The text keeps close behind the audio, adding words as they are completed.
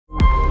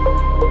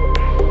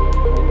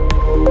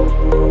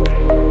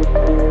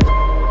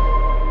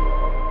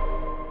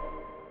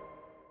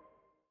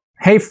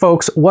Hey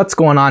folks, what's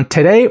going on?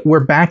 Today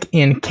we're back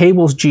in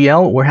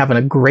Cables.gl. We're having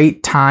a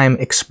great time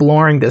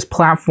exploring this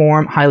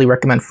platform. Highly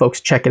recommend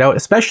folks check it out.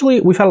 Especially,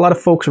 we've had a lot of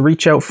folks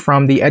reach out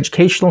from the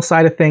educational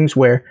side of things,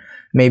 where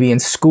maybe in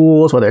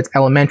schools, whether it's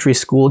elementary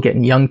school,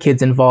 getting young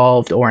kids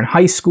involved, or in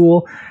high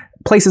school,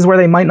 places where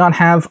they might not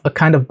have a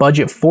kind of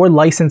budget for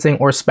licensing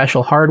or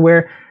special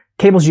hardware.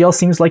 Cables.gl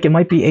seems like it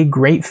might be a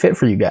great fit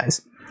for you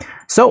guys.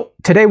 So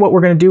today what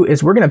we're going to do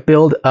is we're going to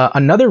build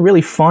another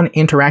really fun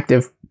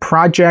interactive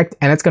project,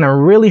 and it's going to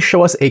really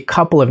show us a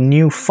couple of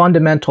new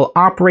fundamental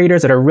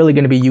operators that are really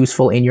going to be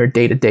useful in your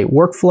day-to-day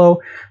workflow.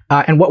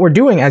 And what we're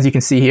doing, as you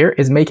can see here,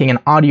 is making an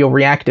audio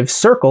reactive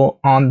circle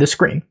on the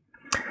screen.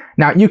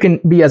 Now you can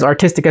be as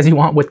artistic as you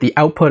want with the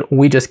output.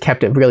 We just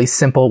kept it really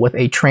simple with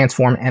a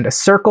transform and a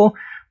circle.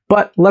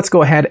 But let's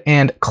go ahead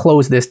and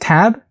close this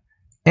tab.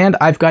 And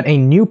I've got a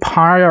new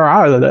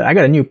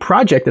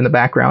project in the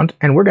background,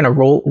 and we're going to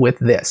roll with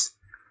this.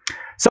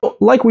 So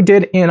like we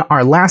did in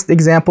our last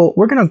example,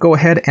 we're going to go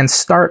ahead and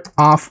start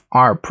off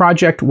our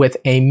project with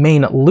a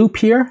main loop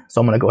here.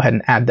 So I'm going to go ahead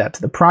and add that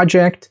to the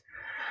project.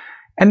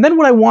 And then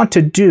what I want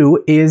to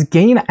do is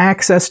gain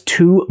access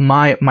to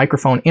my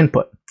microphone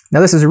input.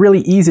 Now this is really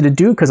easy to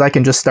do because I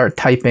can just start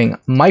typing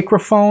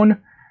microphone,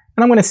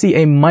 and I'm going to see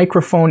a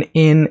microphone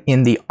in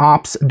the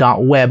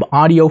ops.web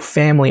audio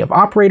family of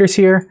operators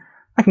here.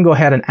 I can go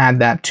ahead and add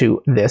that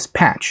to this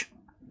patch.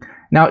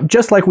 Now,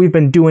 just like we've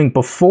been doing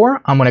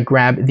before, I'm going to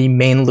grab the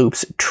main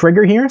loop's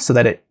trigger here so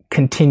that it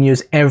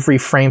continues every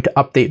frame to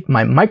update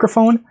my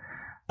microphone,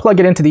 plug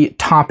it into the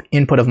top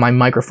input of my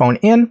microphone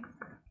in,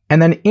 and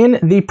then in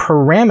the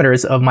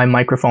parameters of my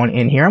microphone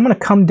in here, I'm going to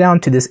come down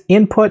to this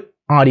input,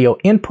 audio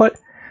input,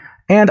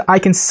 and I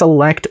can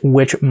select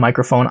which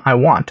microphone I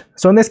want.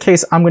 So in this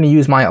case, I'm going to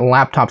use my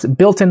laptop's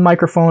built-in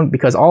microphone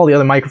because all the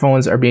other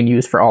microphones are being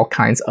used for all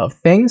kinds of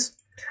things.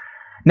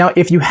 Now,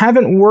 if you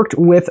haven't worked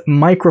with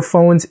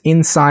microphones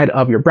inside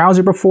of your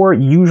browser before,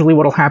 usually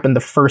what will happen the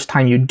first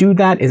time you do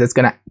that is it's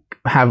going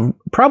to have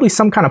probably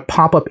some kind of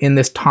pop-up in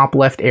this top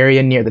left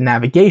area near the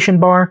navigation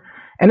bar.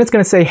 And it's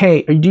going to say,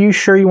 hey, are you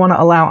sure you want to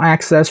allow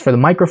access for the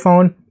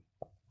microphone?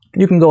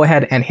 You can go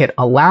ahead and hit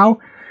allow.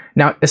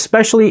 Now,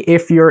 especially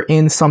if you're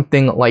in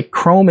something like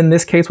Chrome in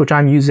this case, which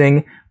I'm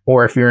using,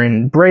 or if you're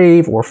in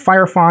Brave or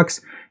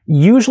Firefox,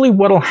 usually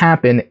what will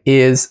happen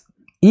is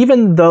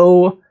even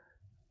though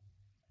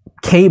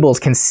Cables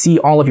can see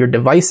all of your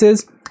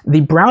devices, the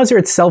browser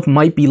itself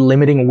might be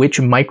limiting which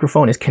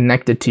microphone is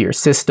connected to your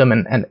system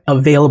and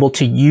available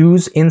to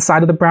use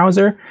inside of the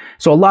browser.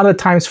 So a lot of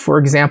the times, for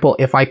example,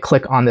 if I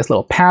click on this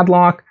little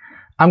padlock,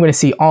 I'm going to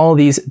see all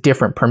these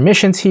different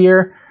permissions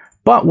here.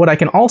 But what I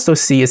can also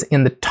see is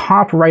in the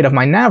top right of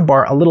my nav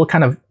bar, a little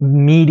kind of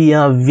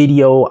media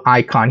video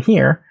icon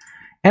here.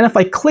 And if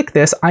I click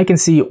this, I can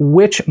see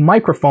which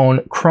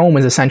microphone Chrome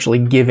is essentially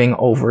giving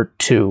over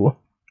to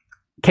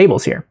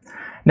Cables here.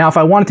 Now, if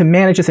I wanted to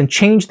manage this and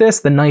change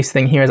this, the nice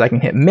thing here is I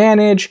can hit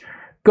manage,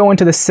 go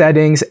into the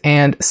settings,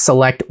 and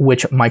select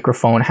which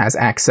microphone has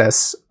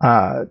access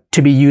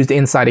to be used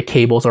inside of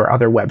Cables or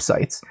other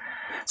websites.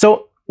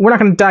 So we're not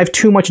going to dive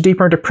too much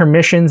deeper into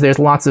permissions. There's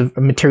lots of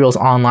materials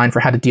online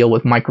for how to deal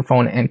with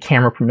microphone and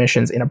camera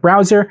permissions in a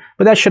browser,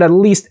 but that should at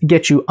least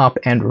get you up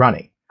and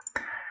running.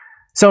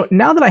 So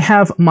now that I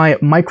have my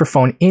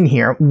microphone in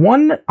here,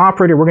 one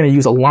operator we're going to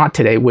use a lot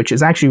today, which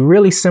is actually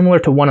really similar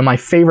to one of my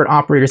favorite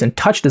operators in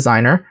Touch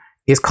Designer,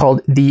 is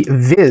called the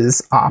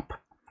Viz op.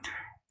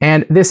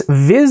 And this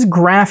Viz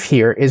graph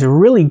here is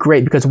really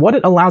great because what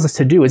it allows us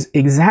to do is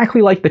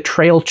exactly like the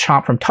trail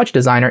chop from Touch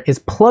Designer, is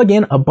plug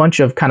in a bunch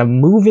of kind of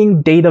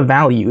moving data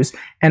values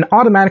and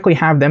automatically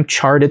have them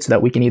charted so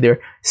that we can either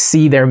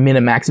see their min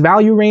and max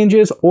value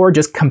ranges or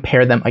just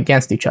compare them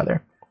against each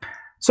other.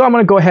 So I'm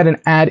going to go ahead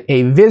and add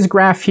a Viz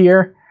graph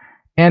here,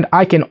 and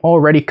I can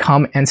already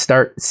come and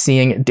start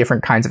seeing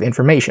different kinds of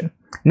information.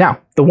 Now,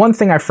 the one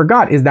thing I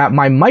forgot is that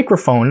my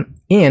microphone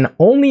in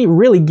only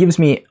really gives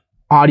me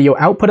audio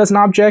output as an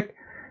object,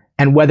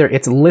 and whether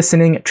it's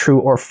listening, true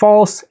or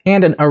false,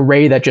 and an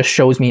array that just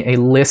shows me a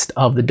list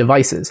of the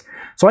devices.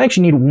 So I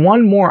actually need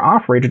one more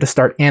operator to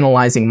start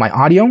analyzing my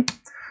audio.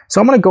 So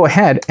I'm going to go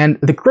ahead, and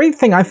the great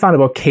thing I found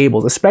about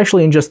Cables,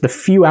 especially in just the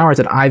few hours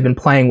that I've been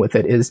playing with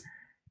it, is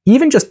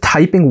even just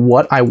typing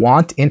what I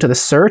want into the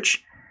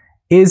search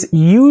is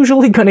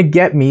usually going to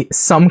get me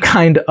some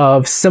kind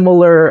of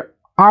similar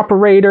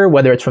operator,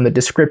 whether it's from the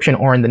description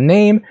or in the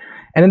name.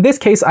 And in this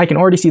case, I can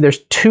already see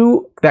there's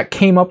two that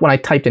came up when I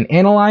typed in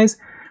analyze.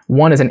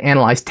 One is an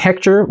analyze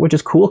texture, which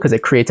is cool because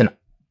it creates an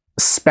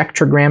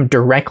spectrogram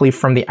directly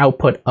from the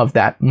output of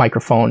that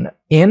microphone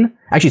in.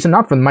 Actually, so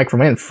not from the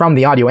microphone in, from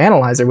the audio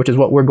analyzer, which is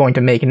what we're going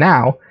to make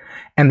now.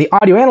 And the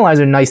audio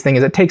analyzer nice thing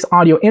is it takes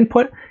audio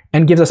input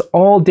and gives us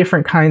all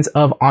different kinds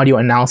of audio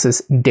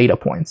analysis data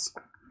points.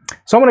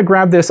 So I'm going to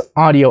grab this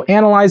audio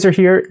analyzer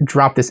here,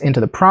 drop this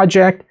into the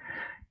project,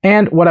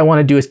 and what I want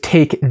to do is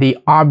take the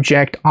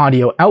object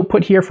audio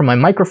output here from my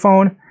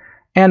microphone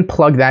and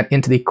plug that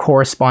into the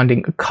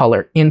corresponding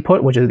color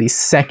input, which is the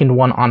second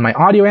one on my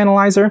audio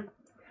analyzer.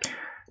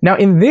 Now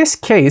in this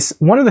case,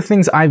 one of the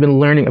things I've been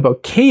learning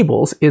about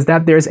cables is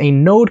that there's a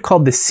node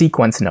called the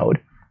sequence node.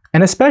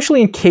 And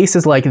especially in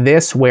cases like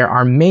this where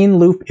our main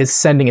loop is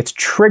sending its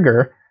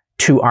trigger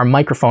to our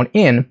microphone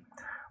in,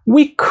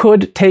 we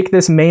could take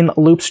this main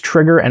loop's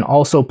trigger and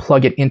also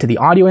plug it into the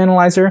audio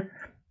analyzer.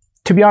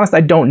 To be honest,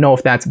 I don't know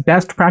if that's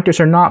best practice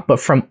or not, but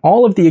from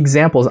all of the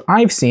examples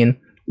I've seen,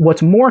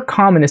 what's more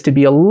common is to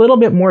be a little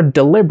bit more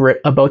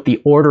deliberate about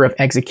the order of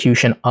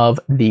execution of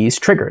these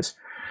triggers.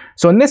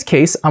 So in this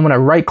case, I'm going to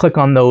right click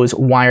on those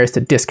wires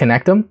to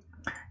disconnect them,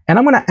 and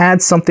I'm going to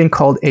add something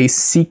called a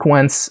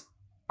sequence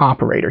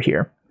operator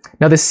here.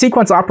 Now the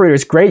sequence operator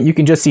is great. You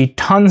can just see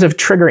tons of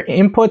trigger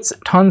inputs,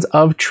 tons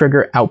of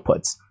trigger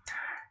outputs.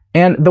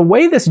 And the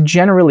way this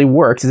generally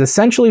works is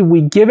essentially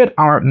we give it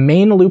our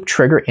main loop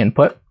trigger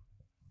input,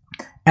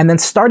 and then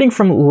starting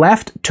from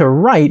left to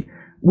right,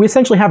 we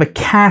essentially have a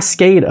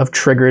cascade of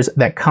triggers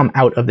that come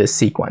out of this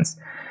sequence.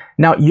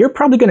 Now, you're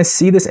probably going to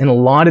see this in a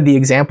lot of the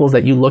examples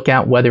that you look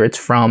at, whether it's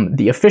from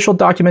the official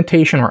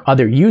documentation or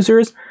other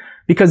users,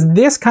 because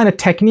this kind of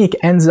technique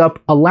ends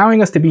up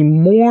allowing us to be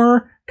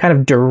more kind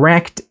of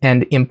direct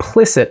and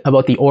implicit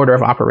about the order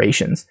of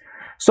operations.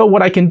 So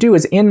what I can do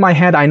is in my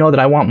head, I know that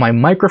I want my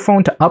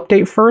microphone to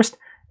update first,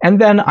 and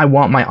then I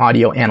want my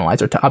audio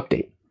analyzer to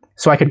update.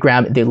 So I could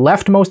grab the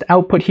leftmost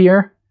output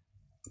here,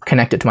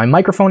 connect it to my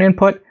microphone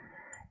input,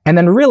 and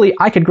then really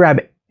I could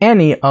grab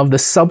any of the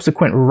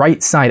subsequent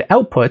right side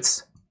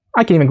outputs.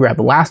 I can even grab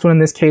the last one in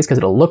this case because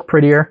it'll look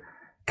prettier,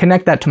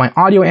 connect that to my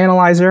audio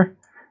analyzer,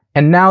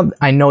 and now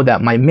I know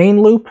that my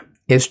main loop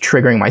is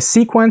triggering my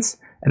sequence,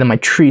 and then my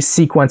tree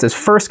sequence is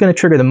first going to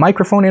trigger the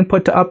microphone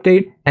input to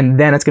update, and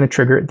then it's going to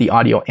trigger the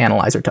audio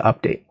analyzer to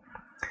update.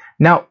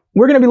 Now,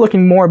 we're going to be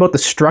looking more about the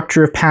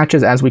structure of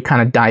patches as we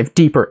kind of dive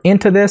deeper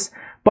into this,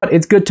 but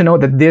it's good to know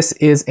that this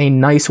is a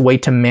nice way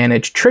to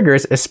manage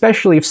triggers,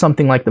 especially if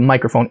something like the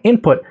microphone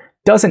input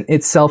doesn't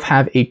itself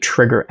have a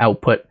trigger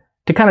output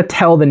to kind of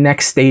tell the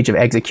next stage of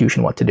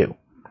execution what to do.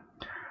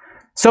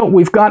 So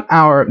we've got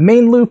our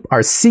main loop,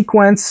 our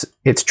sequence,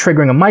 it's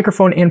triggering a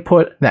microphone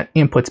input, that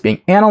input's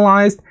being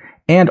analyzed,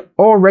 and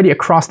already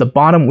across the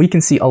bottom, we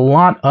can see a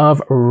lot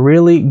of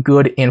really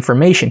good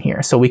information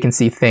here. So we can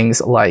see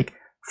things like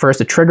first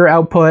a trigger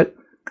output,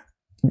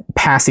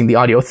 passing the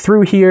audio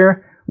through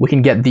here. We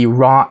can get the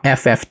raw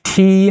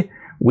FFT.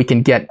 We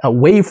can get a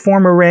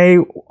waveform array,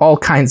 all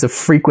kinds of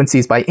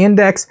frequencies by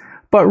index.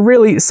 But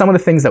really, some of the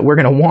things that we're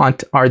going to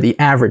want are the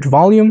average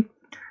volume,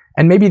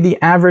 and maybe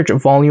the average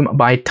volume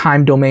by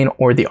time domain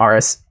or the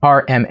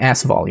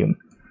RMS volume.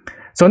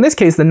 So in this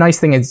case, the nice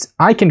thing is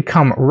I can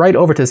come right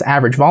over to this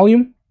average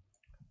volume,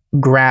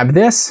 grab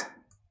this,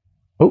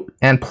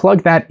 and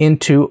plug that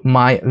into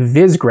my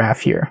viz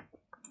graph here.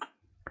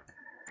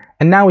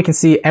 And now we can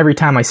see every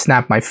time I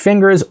snap my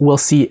fingers, we'll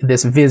see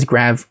this viz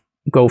graph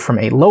go from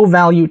a low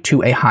value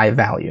to a high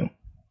value.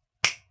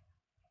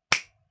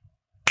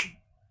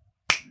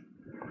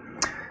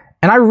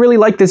 And I really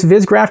like this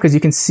viz graph because you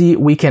can see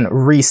we can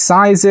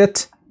resize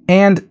it,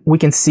 and we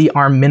can see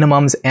our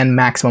minimums and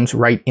maximums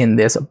right in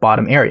this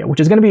bottom area, which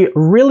is going to be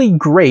really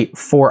great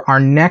for our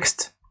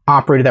next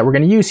operator that we're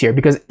going to use here.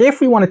 Because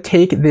if we want to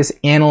take this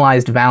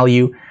analyzed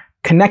value,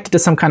 connect it to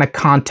some kind of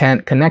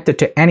content, connect it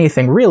to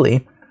anything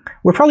really,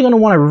 we're probably going to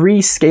want to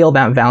rescale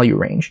that value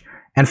range.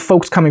 And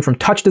folks coming from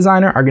Touch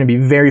Designer are going to be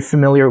very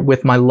familiar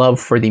with my love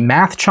for the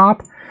math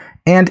chop.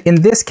 And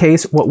in this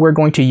case, what we're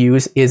going to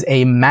use is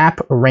a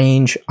map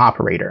range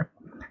operator.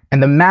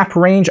 And the map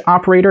range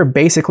operator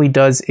basically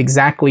does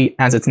exactly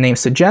as its name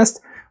suggests.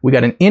 We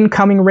got an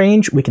incoming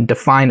range, we can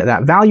define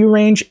that value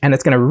range, and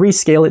it's going to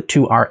rescale it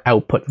to our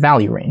output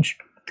value range.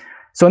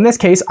 So in this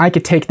case, I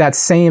could take that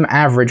same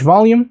average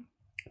volume,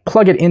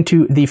 plug it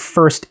into the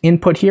first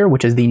input here,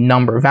 which is the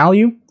number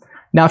value.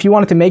 Now, if you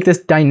wanted to make this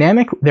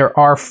dynamic, there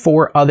are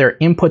 4 other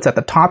inputs at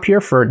the top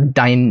here for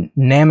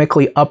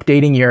dynamically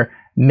updating your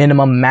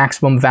minimum,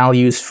 maximum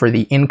values for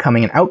the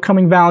incoming and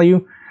outcoming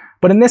value.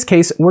 But in this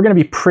case, we're going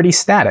to be pretty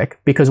static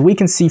because we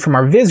can see from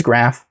our viz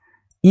graph,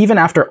 even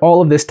after all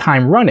of this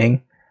time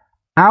running,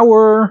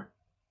 our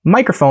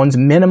microphone's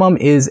minimum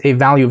is a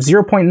value of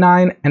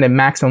 0.9 and a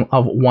maximum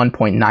of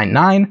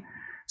 1.99.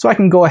 So I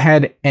can go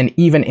ahead and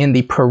even in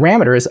the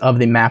parameters of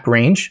the map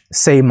range,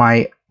 say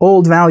my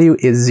old value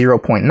is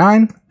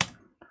 0.9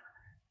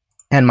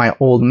 and my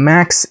old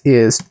max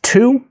is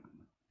 2.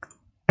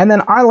 And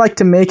then I like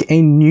to make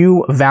a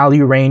new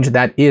value range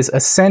that is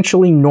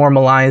essentially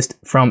normalized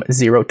from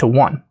 0 to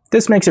 1.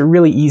 This makes it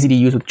really easy to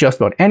use with just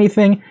about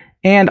anything,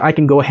 and I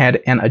can go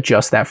ahead and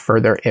adjust that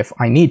further if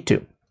I need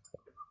to.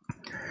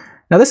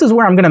 Now this is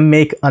where I'm going to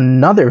make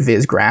another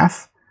viz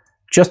graph,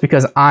 just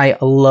because I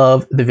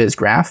love the viz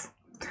graph,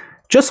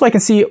 just so I can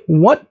see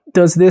what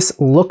does this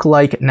look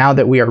like now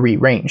that we are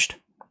rearranged.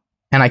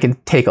 And I can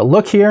take a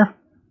look here,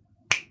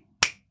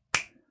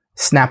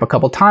 snap a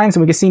couple times,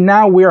 and we can see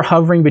now we are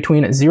hovering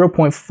between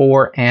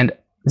 0.4 and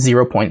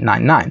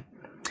 0.99.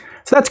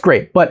 So that's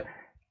great, but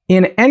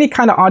in any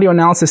kind of audio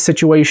analysis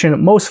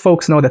situation, most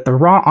folks know that the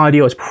raw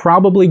audio is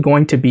probably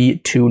going to be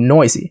too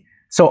noisy.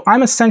 So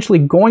I'm essentially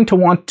going to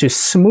want to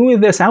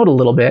smooth this out a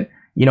little bit.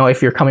 You know,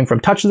 if you're coming from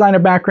touch designer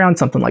background,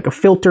 something like a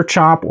filter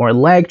chop or a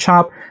lag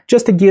chop,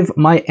 just to give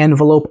my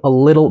envelope a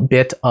little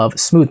bit of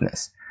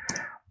smoothness.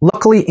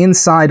 Luckily,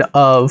 inside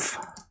of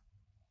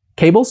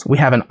Cables, we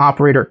have an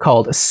operator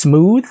called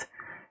smooth,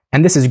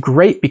 and this is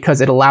great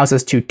because it allows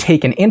us to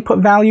take an input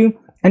value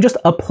and just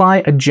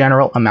apply a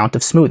general amount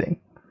of smoothing.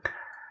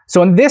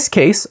 So in this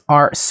case,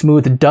 our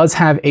smooth does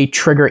have a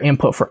trigger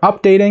input for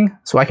updating,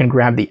 so I can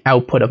grab the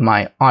output of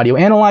my audio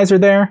analyzer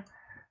there,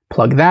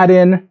 plug that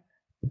in,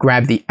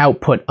 grab the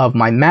output of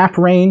my map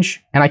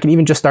range, and I can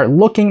even just start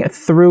looking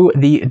through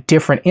the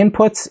different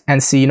inputs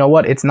and see, you know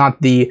what, it's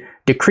not the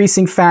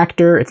decreasing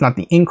factor, it's not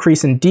the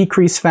increase and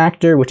decrease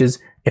factor, which is,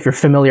 if you're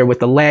familiar with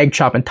the lag,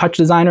 chop, and touch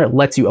designer, it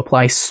lets you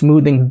apply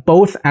smoothing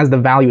both as the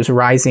value is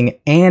rising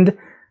and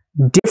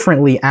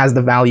differently as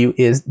the value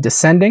is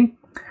descending.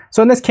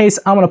 So in this case,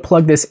 I'm going to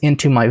plug this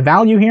into my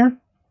value here.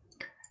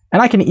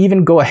 And I can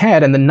even go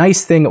ahead, and the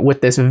nice thing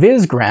with this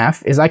viz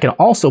graph is I can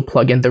also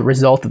plug in the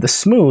result of the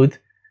smooth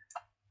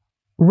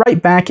right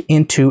back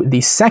into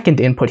the second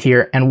input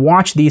here and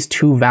watch these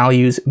two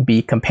values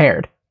be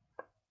compared.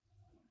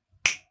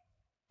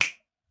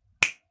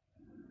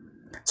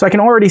 So I can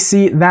already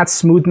see that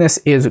smoothness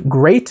is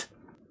great.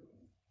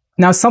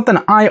 Now, something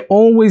I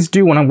always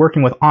do when I'm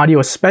working with audio,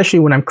 especially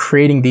when I'm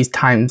creating these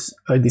kinds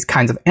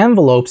of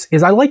envelopes,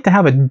 is I like to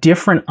have a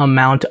different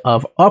amount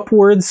of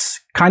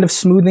upwards kind of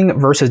smoothing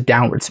versus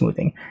downward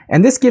smoothing.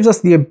 And this gives us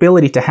the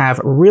ability to have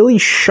really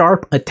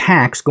sharp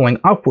attacks going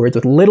upwards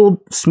with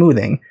little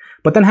smoothing,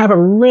 but then have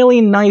a really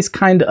nice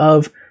kind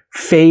of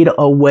fade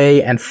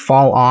away and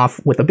fall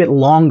off with a bit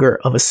longer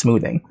of a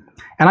smoothing.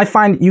 And I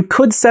find you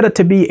could set it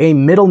to be a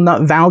middle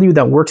nut value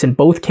that works in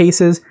both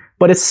cases,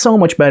 but it's so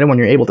much better when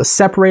you're able to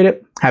separate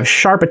it, have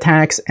sharp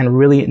attacks, and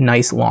really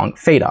nice long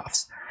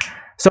fade-offs.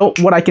 So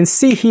what I can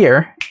see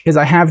here is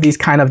I have these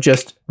kind of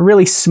just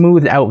really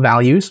smoothed out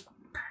values.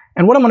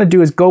 And what I'm going to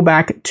do is go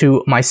back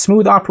to my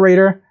smooth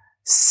operator,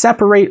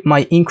 separate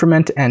my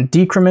increment and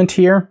decrement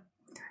here.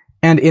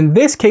 And in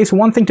this case,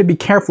 one thing to be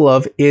careful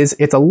of is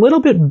it's a little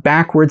bit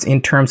backwards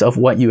in terms of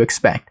what you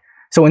expect.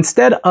 So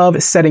instead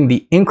of setting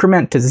the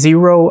increment to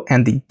 0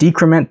 and the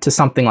decrement to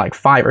something like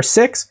 5 or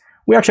 6,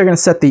 we're actually going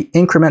to set the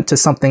increment to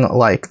something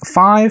like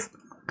 5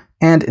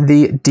 and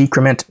the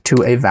decrement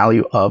to a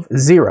value of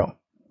 0.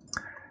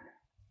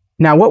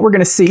 Now what we're going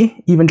to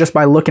see, even just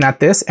by looking at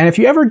this, and if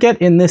you ever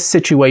get in this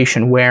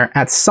situation where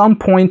at some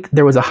point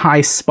there was a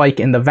high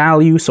spike in the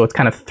value, so it's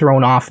kind of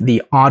thrown off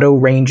the auto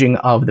ranging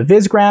of the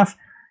viz graph,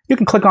 you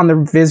can click on the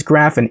viz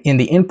graph, and in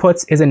the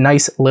inputs is a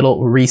nice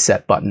little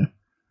reset button.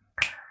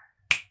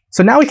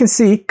 So now we can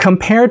see,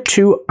 compared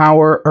to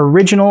our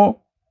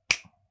original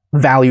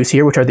values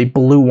here, which are the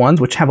blue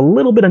ones, which have a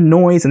little bit of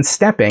noise and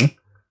stepping,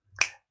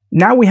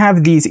 now we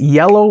have these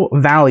yellow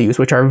values,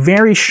 which are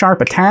very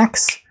sharp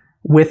attacks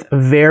with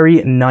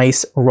very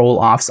nice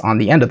roll-offs on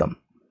the end of them.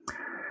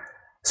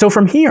 So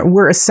from here,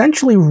 we're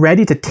essentially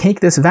ready to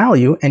take this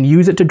value and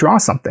use it to draw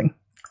something.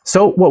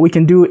 So what we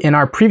can do in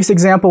our previous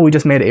example, we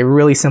just made a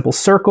really simple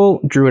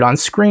circle, drew it on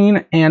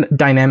screen, and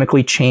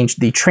dynamically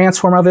changed the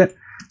transform of it.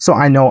 So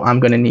I know I'm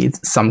going to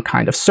need some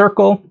kind of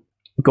circle.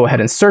 Go ahead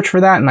and search for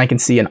that, and I can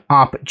see an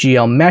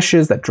op.gl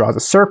meshes that draws a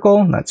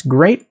circle. That's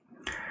great.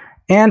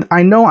 And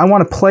I know I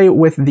want to play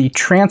with the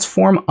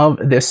transform of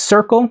this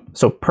circle.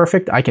 So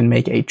perfect, I can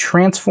make a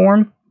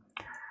transform.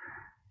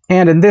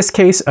 And in this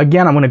case,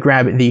 again, I'm going to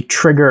grab the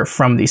trigger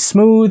from the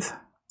smooth,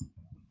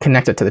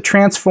 connect it to the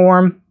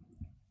transform,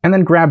 and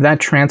then grab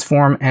that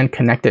transform and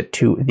connect it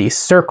to the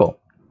circle.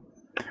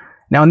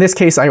 Now in this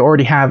case, I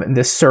already have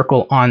this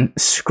circle on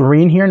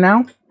screen here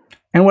now.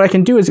 And what I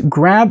can do is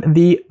grab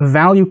the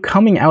value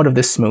coming out of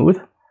this smooth,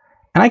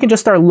 and I can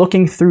just start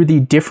looking through the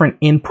different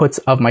inputs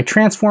of my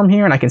transform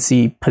here, and I can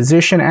see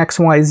position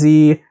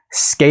XYZ,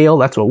 scale,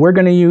 that's what we're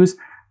going to use,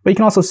 but you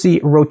can also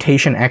see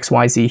rotation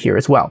XYZ here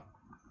as well.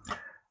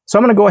 So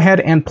I'm going to go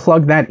ahead and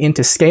plug that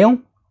into scale,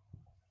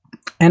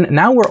 and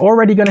now we're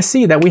already going to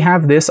see that we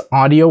have this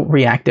audio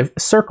reactive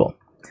circle.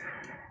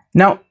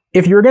 Now,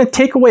 if you're going to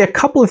take away a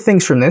couple of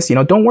things from this,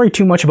 don't worry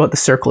too much about the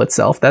circle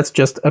itself. That's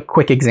just a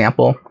quick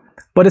example.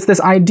 But it's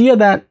this idea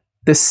that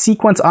the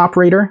sequence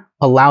operator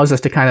allows us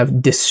to kind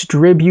of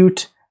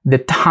distribute the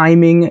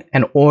timing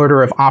and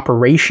order of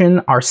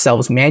operation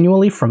ourselves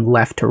manually from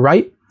left to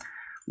right.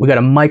 We got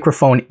a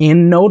microphone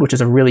in node, which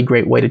is a really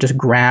great way to just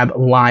grab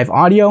live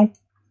audio.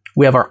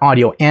 We have our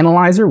audio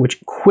analyzer, which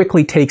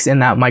quickly takes in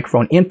that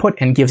microphone input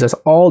and gives us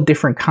all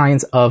different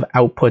kinds of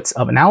outputs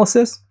of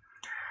analysis.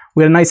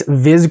 We got a nice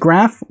viz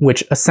graph,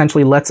 which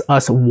essentially lets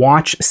us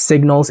watch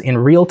signals in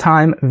real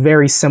time,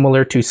 very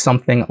similar to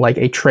something like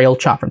a trail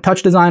chop from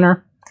Touch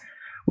Designer.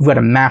 We've got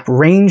a map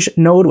range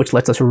node, which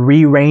lets us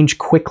rearrange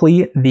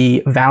quickly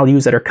the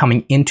values that are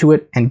coming into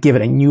it and give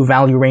it a new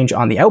value range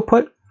on the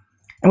output.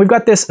 And we've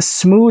got this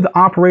smooth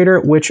operator,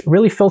 which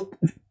really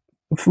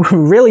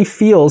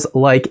feels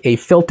like a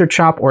filter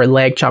chop or a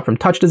lag chop from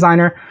Touch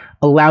Designer,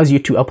 allows you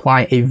to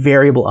apply a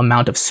variable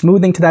amount of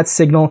smoothing to that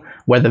signal,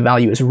 whether the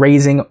value is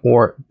raising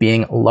or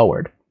being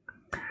lowered.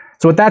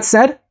 So with that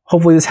said,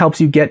 hopefully this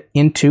helps you get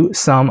into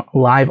some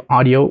live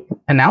audio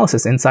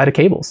analysis inside of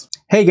Cables.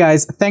 Hey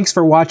guys, thanks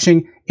for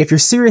watching. If you're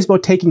serious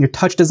about taking your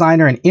touch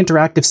designer and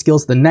interactive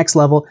skills to the next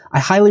level, I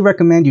highly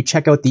recommend you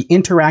check out the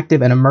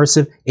Interactive and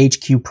Immersive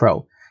HQ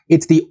Pro.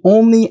 It's the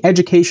only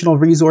educational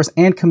resource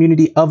and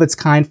community of its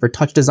kind for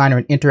touch designer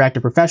and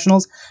interactive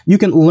professionals. You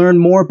can learn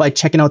more by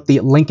checking out the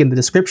link in the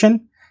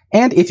description.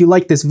 And if you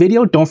like this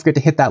video, don't forget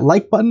to hit that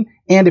like button.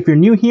 And if you're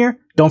new here,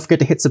 don't forget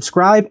to hit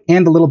subscribe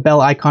and the little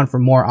bell icon for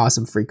more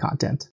awesome free content.